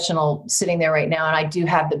professional sitting there right now, and I do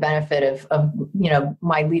have the benefit of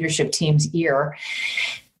my leadership team's ear,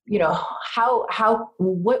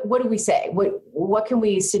 what do we say? What can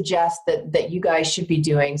we suggest that you guys should be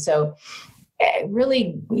doing? So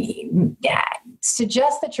really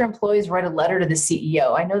suggest that your employees write a letter to the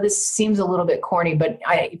CEO. I know this seems a little bit corny, but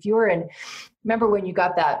remember when you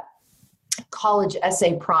got that college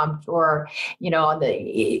essay prompt, or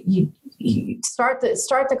you start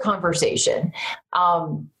the conversation.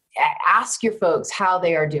 Ask your folks how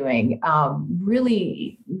they are doing.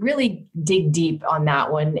 Really dig deep on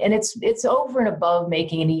that one, and it's over and above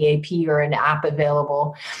making an EAP or an app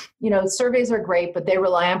available. Surveys are great, but they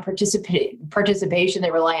rely on participation.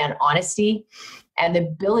 They rely on honesty and the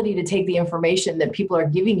ability to take the information that people are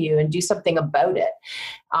giving you and do something about it.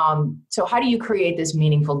 So how do you create this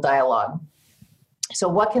meaningful dialogue? So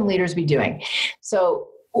what can leaders be doing? So,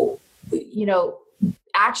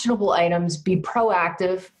 actionable items, be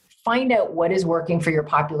proactive, find out what is working for your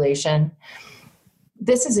population.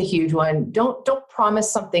 This is a huge one. Don't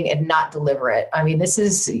promise something and not deliver it. I mean, this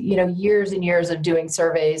is, years and years of doing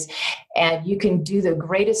surveys, and you can do the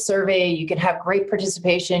greatest survey. You can have great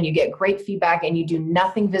participation. You get great feedback, and you do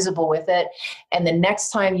nothing visible with it. And the next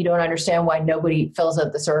time you don't understand why nobody fills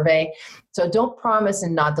out the survey. So don't promise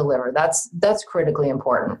and not deliver. That's critically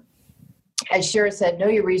important. As Shira said, know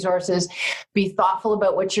your resources, be thoughtful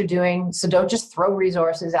about what you're doing. So don't just throw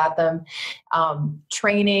resources at them.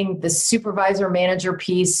 Training, the supervisor manager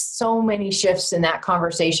piece, so many shifts in that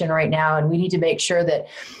conversation right now. And we need to make sure that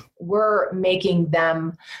we're making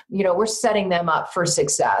them, we're setting them up for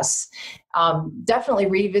success. Definitely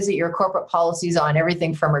revisit your corporate policies on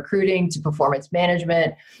everything from recruiting to performance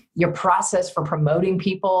management, your process for promoting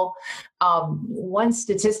people. One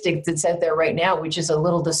statistic that's out there right now, which is a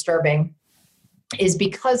little disturbing, is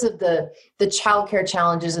because of the childcare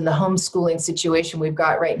challenges and the homeschooling situation we've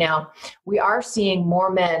got right now, we are seeing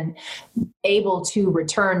more men able to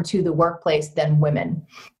return to the workplace than women.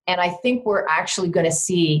 And I think we're actually going to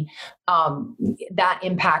see that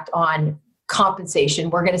impact on compensation.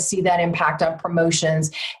 We're going to see that impact on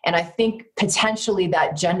promotions. And I think potentially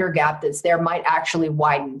that gender gap that's there might actually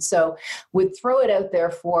widen. So we'd throw it out there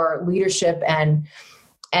for leadership and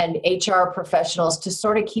HR professionals to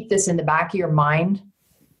sort of keep this in the back of your mind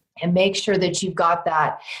and make sure that you've got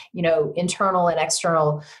that, internal and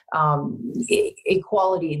external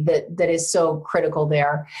equality that is so critical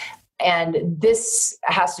there. And this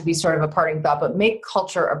has to be sort of a parting thought, but make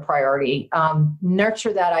culture a priority.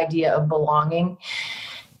 Nurture that idea of belonging.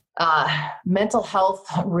 Mental health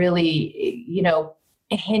really,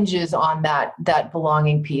 hinges on that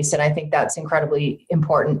belonging piece. And I think that's incredibly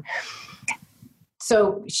important.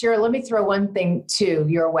 So, Shira, let me throw one thing too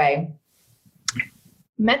your way.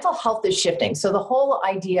 Mental health is shifting. So the whole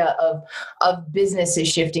idea of business is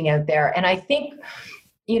shifting out there. And I think,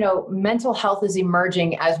 mental health is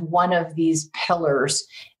emerging as one of these pillars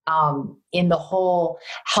in the whole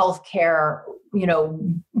healthcare,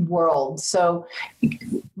 world. So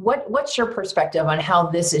what's your perspective on how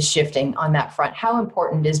this is shifting on that front? How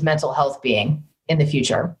important is mental health being in the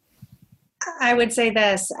future? I would say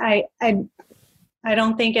this. I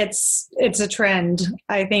don't think it's a trend.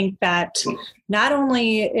 I think that not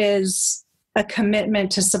only is a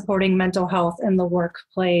commitment to supporting mental health in the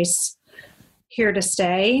workplace here to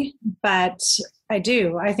stay, but I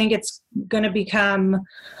think it's going to become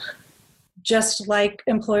just like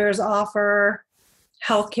employers offer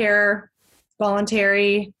healthcare,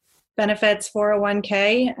 voluntary benefits,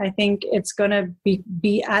 401k. I think it's going to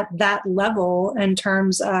be at that level in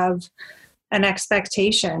terms of an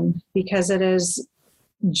expectation, because it is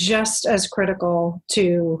just as critical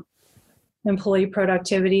to employee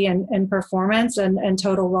productivity and performance and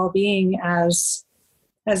total well-being as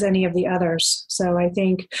any of the others. So I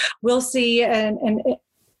think we'll see an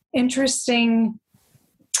interesting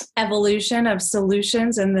evolution of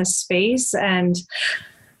solutions in this space. And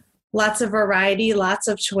lots of variety, lots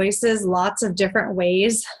of choices, lots of different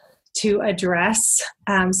ways to address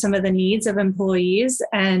some of the needs of employees,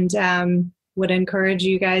 and would encourage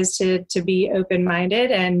you guys to be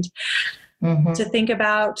open-minded and to think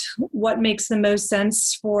about what makes the most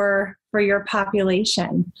sense for your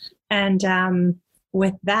population. And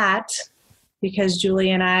with that, because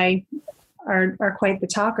Julie and I are quite the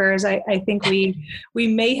talkers, I think we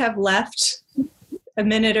may have left a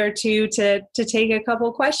minute or two to take a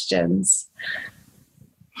couple questions.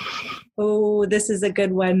 Oh, this is a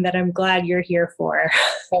good one that I'm glad you're here for.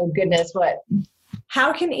 Oh, goodness, what?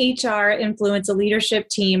 How can HR influence a leadership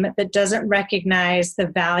team that doesn't recognize the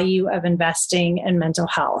value of investing in mental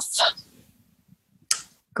health?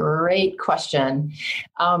 Great question.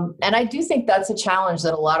 And I do think that's a challenge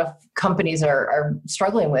that a lot of companies are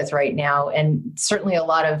struggling with right now, and certainly a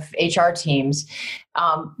lot of HR teams.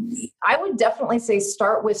 I would definitely say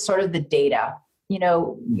start with sort of the data.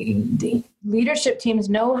 The leadership teams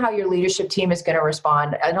know how your leadership team is going to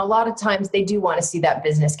respond. And a lot of times they do want to see that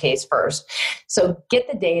business case first. So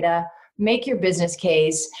get the data, make your business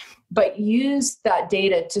case, but use that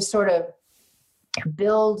data to sort of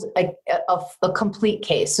build a complete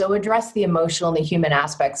case. So address the emotional and the human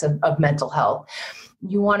aspects of mental health.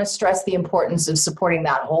 You want to stress the importance of supporting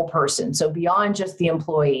that whole person. So beyond just the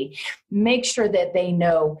employee, make sure that they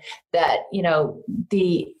know that,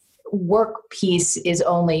 the work piece is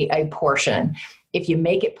only a portion. If you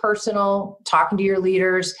make it personal, talking to your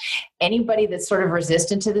leaders, anybody that's sort of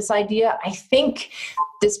resistant to this idea, I think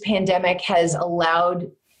this pandemic has allowed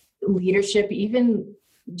leadership, even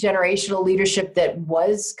generational leadership that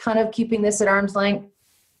was kind of keeping this at arm's length,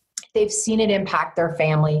 they've seen it impact their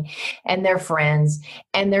family and their friends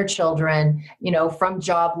and their children, from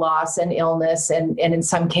job loss and illness and in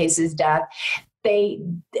some cases death. They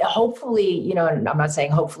hopefully, and I'm not saying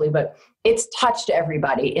hopefully, but it's touched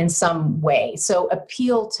everybody in some way. So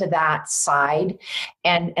appeal to that side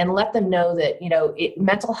and let them know that,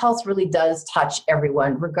 mental health really does touch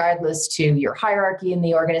everyone, regardless to your hierarchy in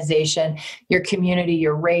the organization, your community,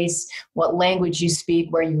 your race, what language you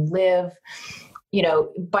speak, where you live.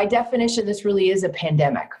 By definition, this really is a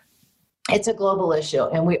pandemic. It's a global issue,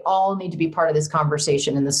 and we all need to be part of this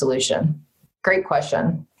conversation and the solution. Great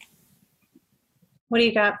question. What do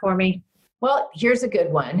you got for me? Well, here's a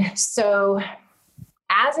good one. So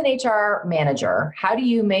as an HR manager, how do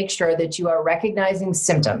you make sure that you are recognizing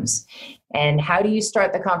symptoms? And how do you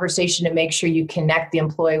start the conversation to make sure you connect the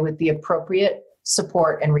employee with the appropriate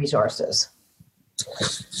support and resources?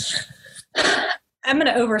 I'm going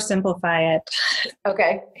to oversimplify it.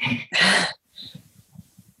 Okay.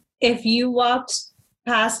 If you walked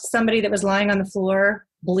past somebody that was lying on the floor,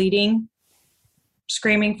 bleeding,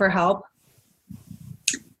 screaming for help,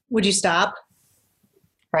 would you stop?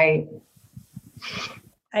 Right.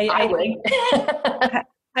 I would.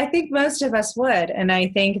 I think most of us would. And I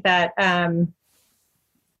think that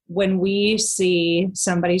when we see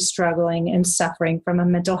somebody struggling and suffering from a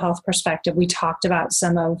mental health perspective, we talked about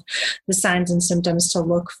some of the signs and symptoms to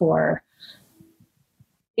look for.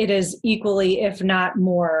 It is equally, if not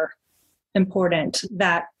more, important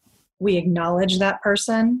that we acknowledge that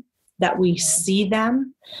person, that we see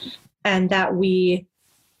them, and that we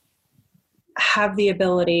have the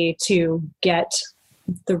ability to get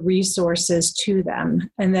the resources to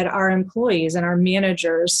them, and that our employees and our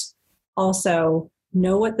managers also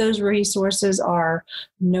know what those resources are,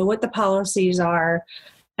 know what the policies are,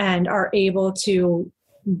 and are able to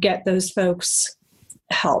get those folks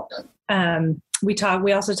help. We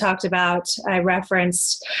also talked about, I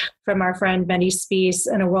referenced from our friend Benny Spees,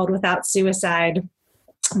 In a World Without Suicide,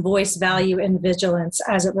 voice, value, and vigilance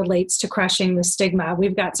as it relates to crushing the stigma.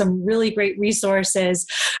 We've got some really great resources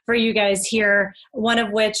for you guys here, one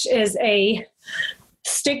of which is a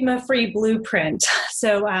stigma-free blueprint.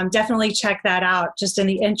 So definitely check that out, just in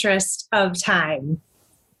the interest of time.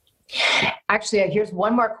 Actually, here's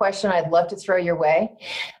one more question I'd love to throw your way.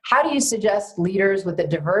 How do you suggest leaders with a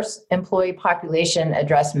diverse employee population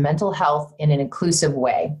address mental health in an inclusive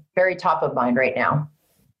way? Very top of mind right now.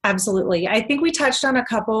 Absolutely. I think we touched on a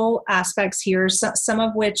couple aspects here, some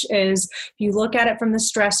of which is, if you look at it from the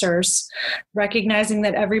stressors, recognizing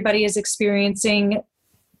that everybody is experiencing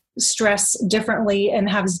stress differently and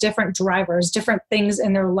has different drivers, different things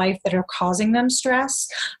in their life that are causing them stress.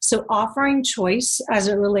 So offering choice as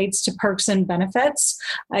it relates to perks and benefits,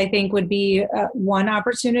 I think would be one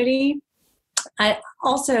opportunity. I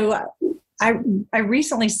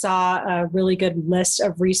recently saw a really good list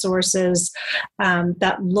of resources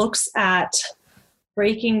that looks at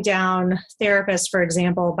breaking down therapists, for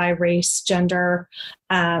example, by race, gender,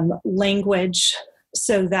 language,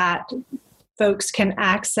 so that folks can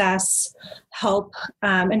access help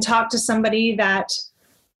and talk to somebody that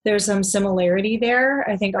there's some similarity there.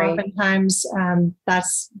 I think Right. oftentimes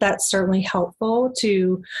that's certainly helpful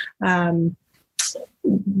to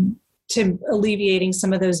alleviating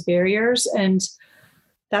some of those barriers. And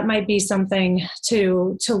that might be something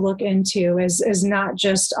to look into, is not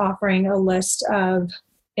just offering a list of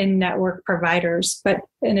in-network providers, but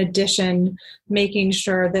in addition, making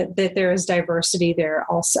sure that there is diversity there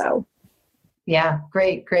also. Yeah,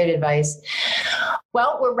 great advice.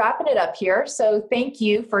 Well, we're wrapping it up here. So thank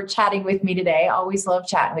you for chatting with me today. Always love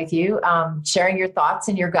chatting with you, sharing your thoughts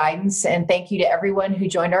and your guidance. And thank you to everyone who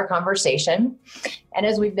joined our conversation. And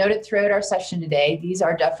as we've noted throughout our session today, these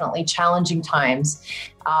are definitely challenging times,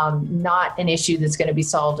 not an issue that's going to be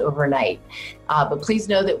solved overnight. But please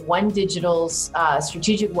know that One Digital's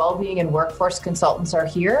strategic wellbeing and workforce consultants are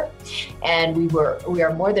here. And we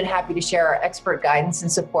are more than happy to share our expert guidance and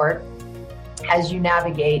support as you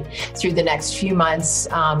navigate through the next few months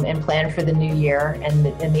and plan for the new year and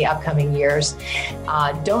in the upcoming years.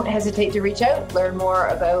 Don't hesitate to reach out, learn more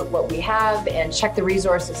about what we have, and check the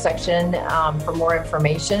resources section for more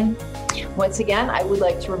information. Once again, I would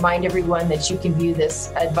like to remind everyone that you can view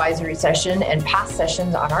this advisory session and past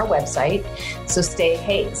sessions on our website. So stay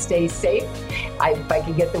safe, if I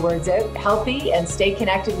can get the words out, healthy, and stay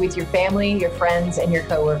connected with your family, your friends, and your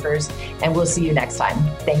coworkers. And we'll see you next time.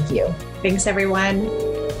 Thank you. Thanks, everyone.